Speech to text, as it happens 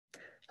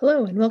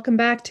Hello and welcome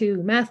back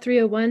to Math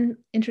 301,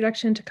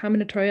 Introduction to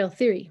Combinatorial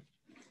Theory.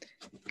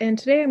 And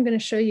today I'm going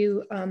to show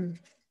you a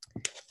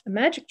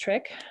magic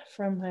trick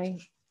from my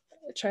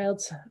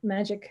child's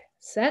magic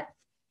set.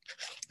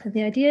 And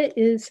the idea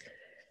is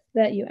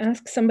that you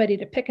ask somebody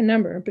to pick a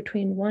number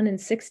between 1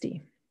 and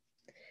 60.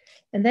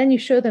 And then you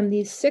show them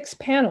these 6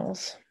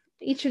 panels.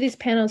 Each of these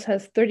panels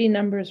has 30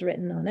 numbers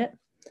written on it.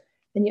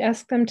 And you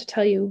ask them to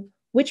tell you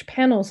which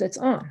panels it's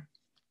on.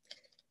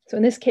 So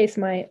in this case,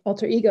 my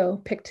alter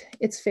ego picked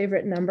its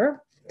favorite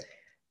number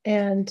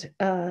and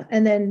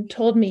then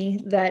told me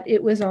that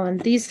it was on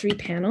these 3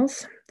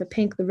 panels, the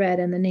pink, the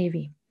red, and the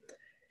navy.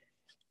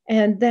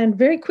 And then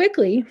very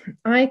quickly,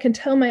 I can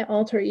tell my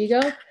alter ego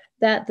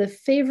that the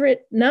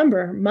favorite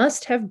number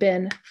must have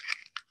been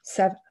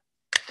 7.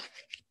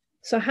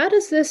 So how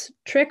does this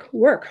trick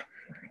work?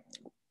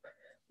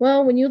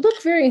 Well, when you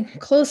look very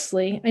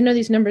closely, I know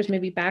these numbers may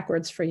be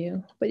backwards for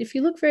you, but if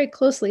you look very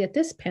closely at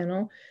this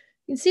panel,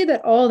 you can see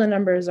that all the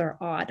numbers are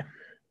odd.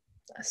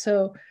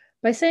 So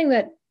by saying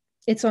that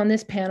it's on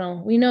this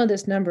panel, we know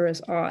this number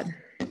is odd.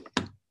 You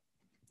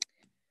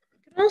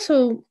can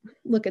also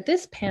look at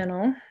this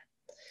panel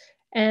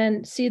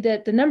and see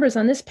that the numbers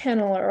on this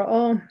panel are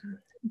all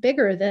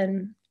bigger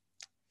than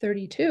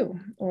 32,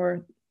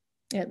 or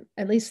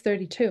at least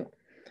 32.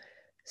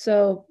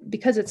 So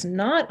because it's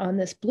not on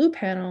this blue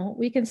panel,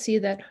 we can see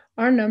that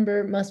our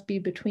number must be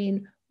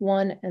between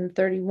 1 and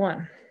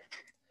 31.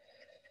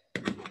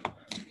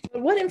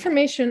 But what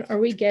information are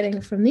we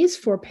getting from these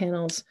 4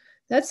 panels?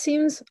 That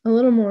seems a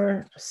little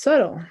more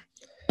subtle.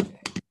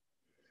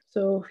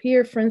 So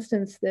here, for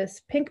instance,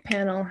 this pink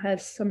panel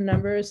has some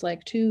numbers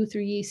like 2,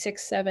 3,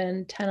 6,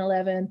 7, 10,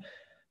 11,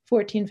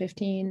 14,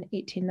 15,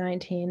 18,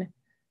 19.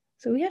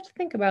 So we have to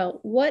think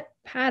about what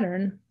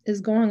pattern is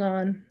going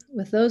on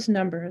with those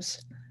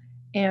numbers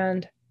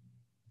and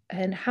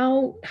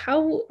how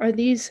are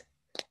these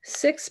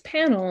 6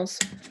 panels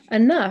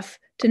enough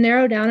to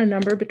narrow down a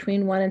number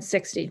between 1 and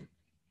 60.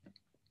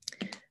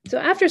 So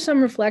after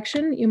some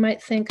reflection, you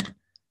might think,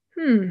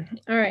 all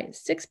right,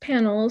 6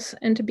 panels,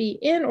 and to be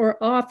in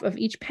or off of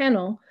each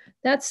panel,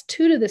 that's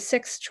 2 to the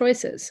 6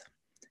 choices.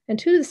 And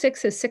 2 to the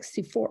 6 is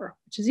 64,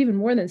 which is even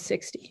more than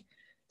 60.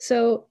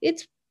 So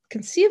it's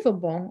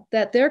conceivable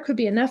that there could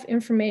be enough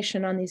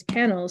information on these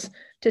panels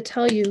to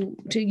tell you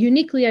to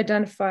uniquely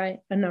identify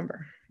a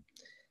number.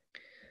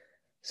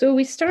 So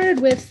we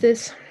started with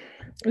this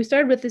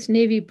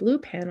navy blue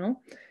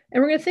panel,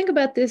 and we're going to think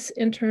about this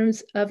in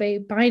terms of a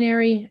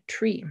binary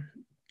tree.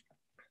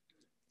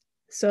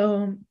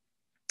 So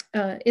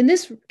in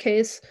this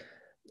case,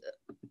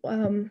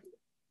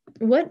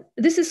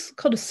 this is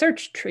called a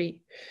search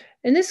tree.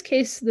 In this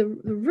case, the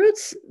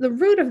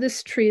root of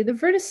this tree, the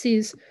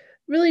vertices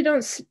really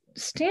don't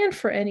stand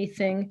for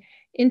anything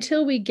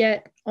until we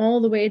get all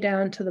the way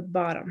down to the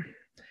bottom.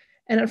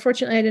 And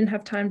unfortunately, I didn't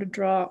have time to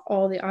draw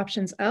all the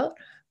options out,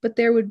 but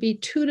there would be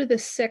 2 to the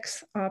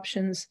 6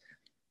 options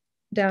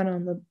down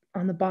on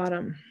the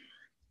bottom.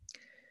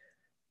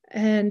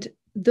 And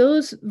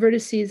those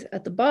vertices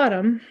at the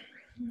bottom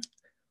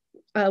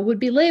would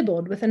be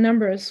labeled with the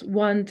numbers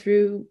 1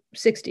 through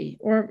 60,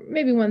 or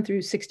maybe 1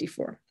 through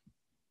 64.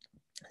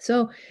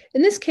 So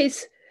in this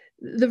case,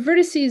 the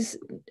vertices,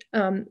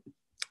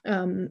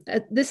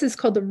 this is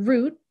called the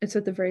root. It's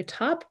at the very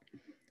top.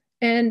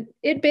 And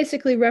it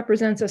basically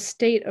represents a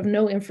state of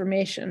no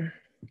information.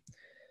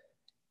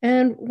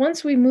 And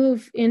once we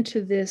move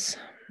into this,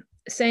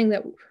 saying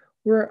that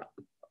we're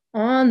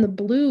on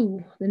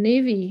the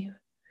navy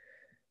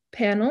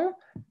panel,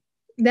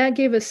 that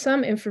gave us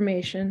some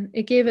information.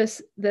 It gave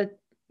us that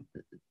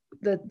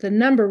the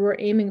number we're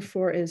aiming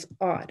for is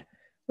odd.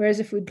 Whereas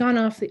if we'd gone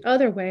off the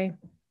other way,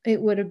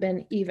 it would have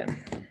been even.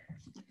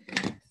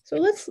 So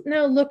let's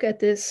now look at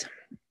this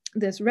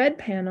red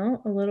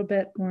panel a little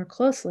bit more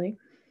closely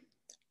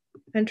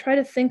and try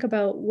to think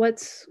about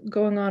what's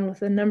going on with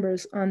the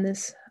numbers on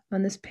this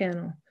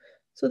panel.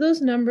 So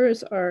those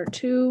numbers are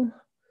 2,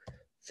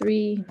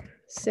 3,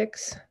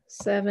 6,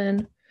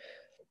 7,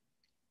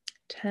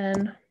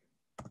 10,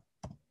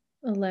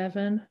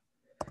 11.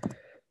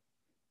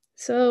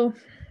 So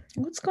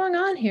what's going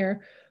on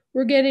here?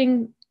 We're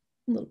getting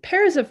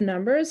pairs of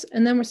numbers,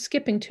 and then we're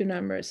skipping 2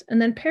 numbers,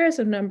 and then pairs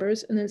of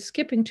numbers, and then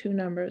skipping 2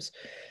 numbers.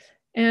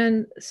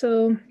 And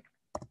so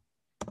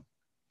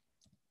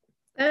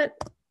that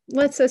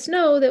lets us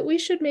know that we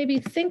should maybe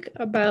think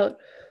about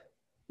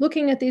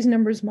looking at these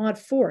numbers mod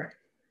 4.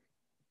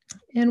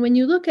 And when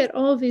you look at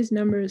all of these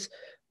numbers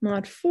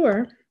mod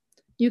 4,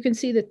 you can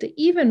see that the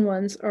even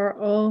ones are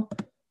all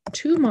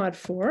 2 mod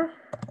 4,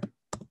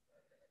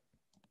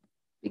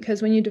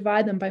 because when you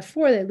divide them by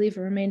 4, they leave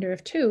a remainder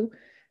of 2,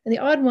 and the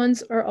odd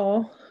ones are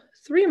all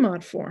 3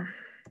 mod 4.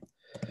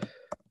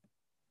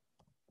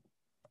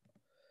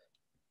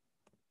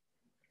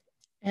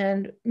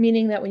 And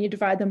meaning that when you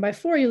divide them by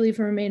 4, you leave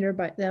a remainder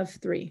of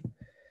 3.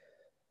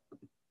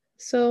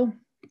 So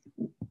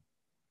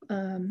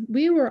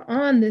we were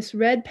on this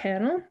red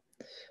panel,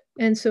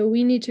 and so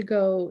we need to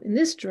go in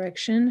this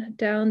direction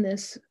down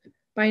this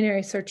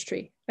binary search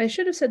tree. I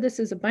should have said this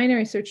is a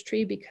binary search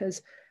tree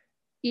because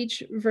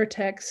each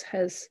vertex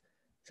has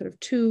sort of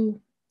two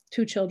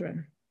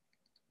children.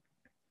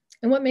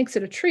 And what makes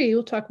it a tree,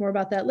 we'll talk more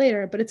about that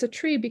later, but it's a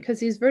tree because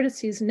these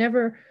vertices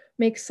never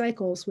make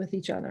cycles with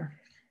each other.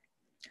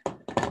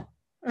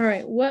 All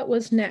right, what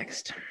was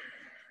next?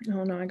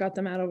 Oh no, I got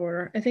them out of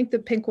order. I think the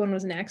pink one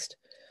was next.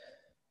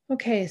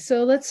 Okay,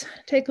 so let's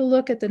take a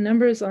look at the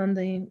numbers on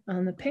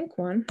the pink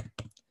one.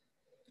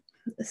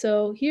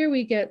 So here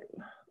we get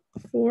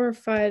 4,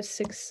 5,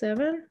 6,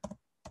 7.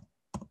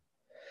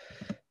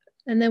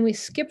 And then we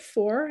skip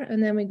 4,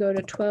 and then we go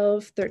to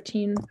 12,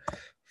 13,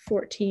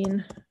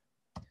 14,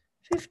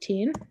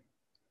 15.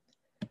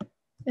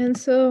 And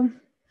so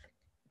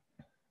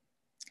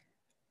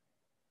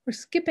we're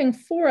skipping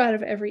 4 out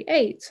of every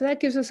 8. So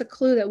that gives us a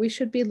clue that we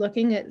should be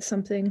looking at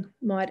something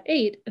mod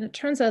 8. And it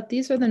turns out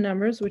these are the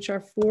numbers which are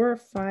 4,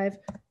 5,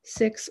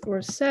 6,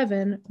 or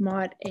 7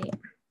 mod 8.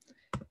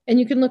 And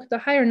you can look at the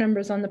higher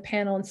numbers on the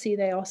panel and see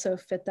they also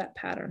fit that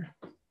pattern.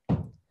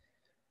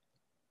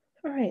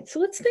 All right, so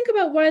let's think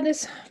about why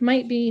this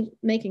might be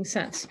making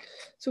sense.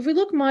 So if we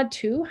look mod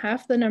 2,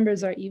 half the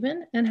numbers are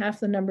even and half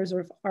the numbers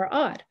are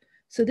odd.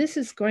 So this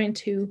is going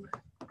to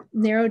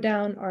narrow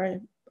down our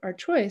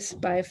choice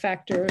by a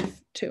factor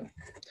of 2.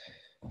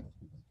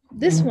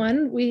 This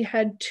one, we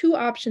had 2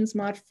 options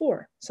mod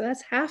 4. So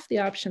that's half the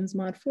options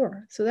mod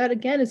 4. So that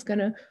again is going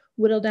to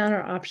whittle down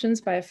our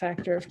options by a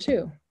factor of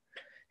 2.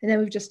 And then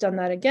we've just done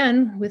that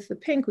again with the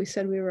pink. We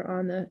said we were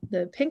on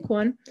the pink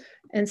one.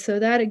 And so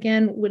that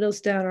again whittles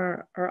down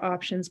our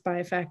options by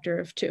a factor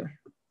of 2.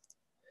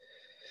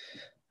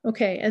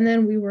 Okay, and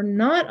then we were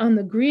not on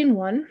the green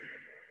one.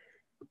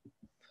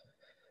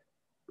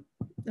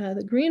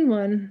 The green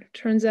one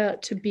turns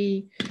out to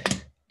be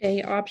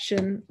a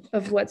option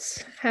of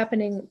what's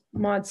happening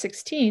mod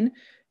 16.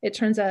 It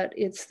turns out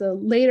it's the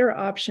later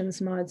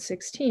options mod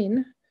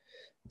 16.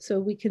 So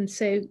we can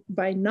say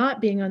by not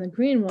being on the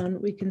green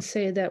one, we can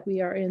say that we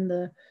are in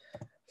the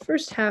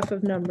first half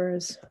of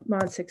numbers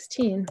mod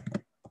 16.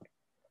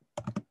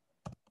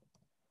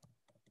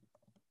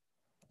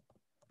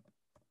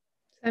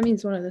 That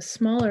means one of the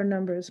smaller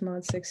numbers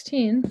mod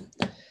 16.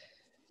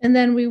 And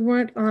then we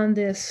weren't on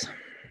this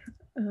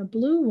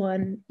blue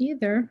one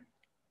either.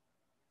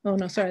 Oh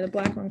no, sorry, the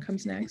black one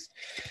comes next.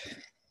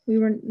 We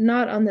were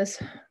not on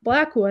this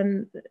black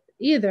one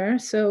either.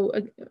 So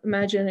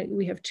imagine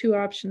we have 2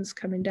 options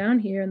coming down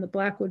here and the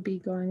black would be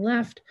going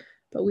left,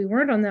 but we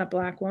weren't on that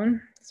black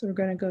one. So we're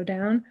going to go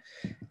down.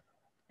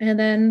 And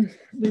then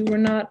we were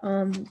not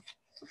on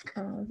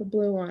the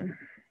blue one.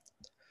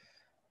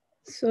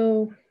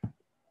 So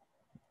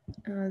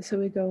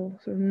we go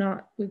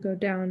we go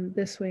down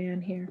this way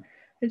in here.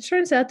 It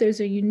turns out there's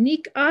a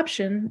unique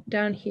option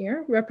down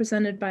here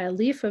represented by a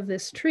leaf of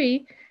this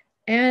tree.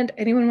 And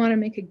anyone want to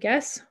make a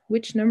guess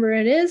which number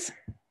it is?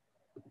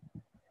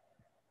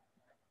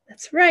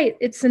 That's right,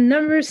 it's the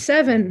number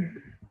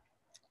 7.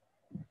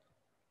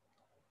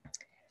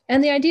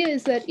 And the idea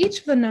is that each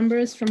of the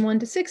numbers from 1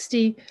 to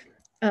 60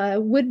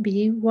 would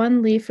be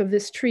one leaf of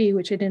this tree,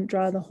 which I didn't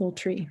draw the whole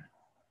tree.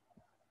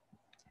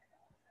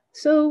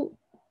 So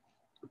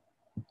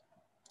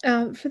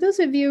for those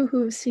of you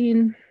who have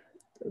seen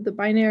the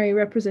binary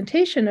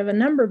representation of a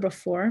number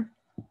before,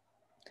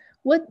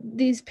 what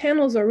these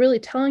panels are really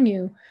telling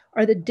you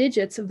are the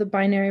digits of the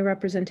binary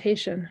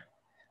representation.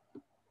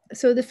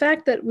 So the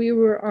fact that we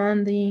were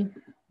on the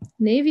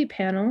navy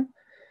panel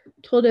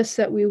told us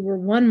that we were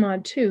 1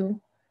 mod 2.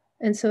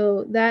 And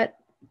so that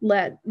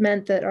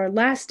meant that our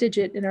last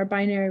digit in our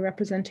binary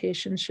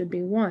representation should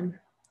be 1.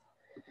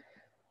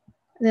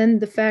 Then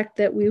the fact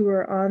that we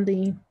were on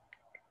the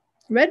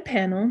red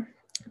panel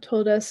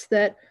told us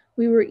that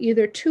we were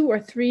either 2 or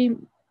 3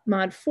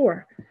 mod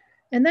 4.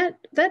 And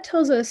that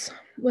tells us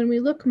when we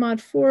look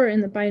mod 4 in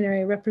the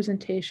binary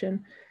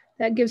representation,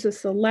 that gives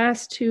us the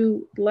last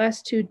two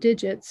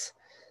digits.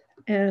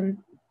 And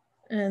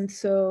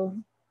so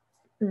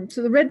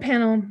the red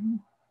panel,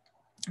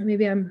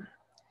 maybe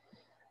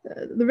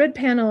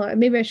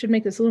I should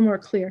make this a little more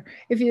clear.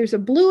 If there's a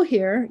blue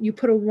here, you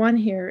put a 1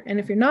 here. And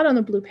if you're not on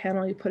the blue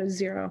panel, you put a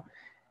 0.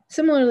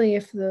 Similarly,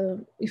 if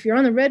you're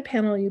on the red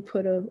panel, you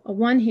put a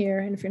 1 here.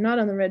 And if you're not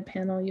on the red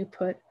panel, you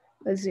put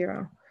a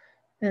 0.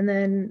 And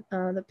then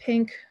the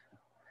pink,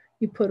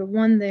 you put a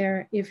 1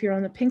 there if you're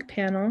on the pink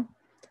panel.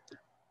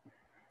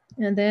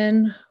 And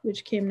then,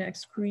 which came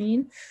next,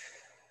 green.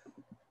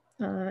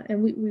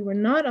 And we were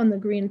not on the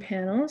green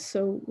panel,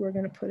 so we're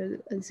going to put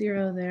a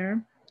 0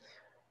 there.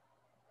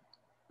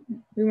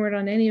 We weren't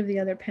on any of the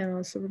other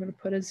panels, so we're going to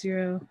put a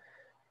 0,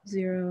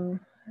 0,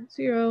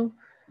 0.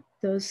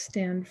 Those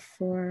stand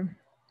for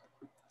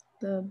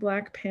the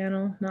black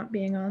panel not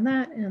being on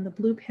that and the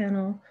blue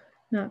panel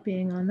not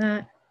being on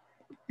that.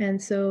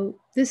 And so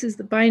this is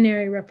the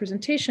binary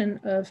representation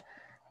of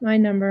my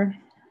number.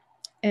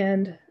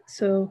 And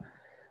so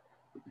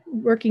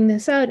working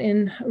this out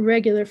in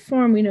regular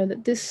form, we know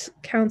that this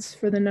counts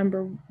for the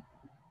number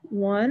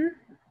 1.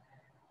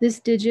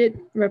 This digit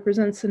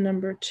represents the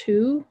number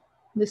 2.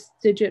 This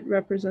digit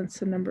represents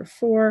the number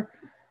 4.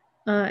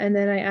 And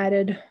then I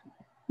added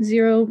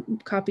 0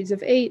 copies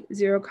of 8,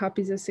 0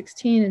 copies of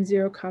 16, and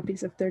 0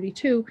 copies of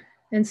 32.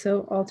 And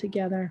so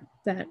altogether,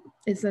 that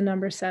is the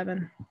number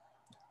 7.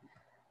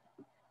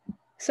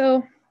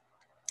 So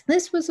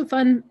this was a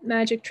fun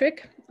magic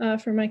trick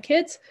for my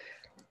kids,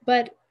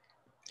 but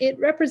it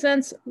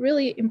represents a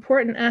really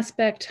important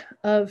aspect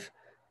of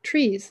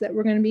trees that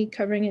we're going to be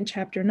covering in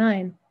chapter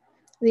 9.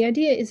 The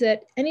idea is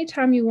that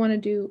anytime you want to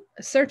do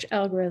a search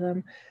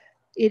algorithm,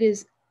 it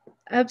is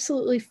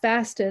absolutely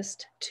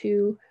fastest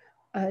to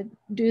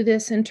do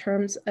this in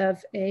terms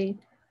of a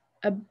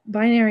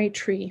binary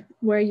tree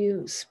where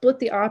you split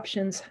the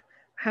options,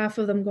 half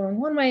of them going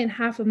one way and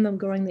half of them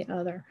going the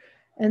other.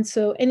 And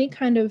so any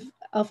kind of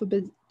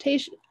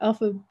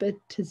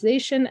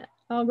alphabetization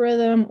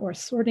algorithm or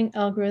sorting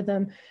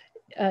algorithm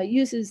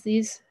uses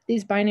these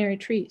binary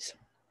trees.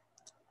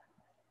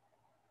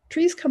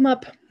 Trees come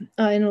up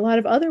in a lot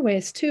of other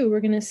ways too. We're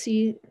going to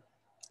see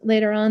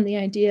later on the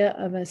idea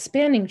of a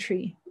spanning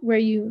tree, where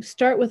you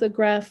start with a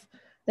graph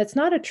that's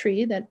not a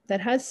tree,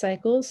 that has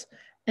cycles,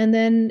 and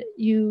then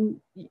you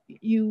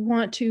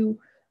want to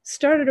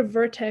start at a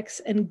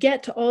vertex and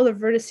get to all the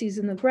vertices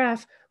in the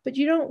graph, but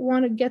you don't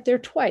want to get there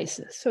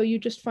twice. So you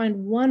just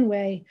find one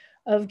way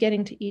of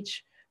getting to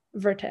each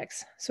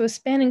vertex. So a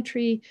spanning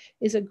tree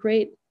is a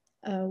great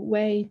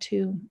way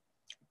to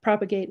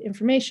propagate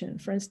information.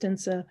 For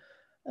instance, a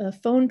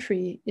phone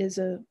tree is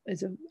a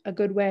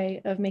good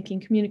way of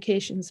making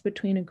communications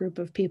between a group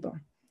of people.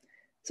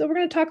 So we're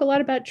going to talk a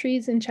lot about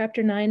trees in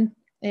chapter 9,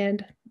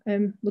 and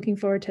I'm looking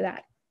forward to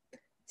that.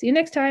 See you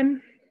next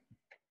time.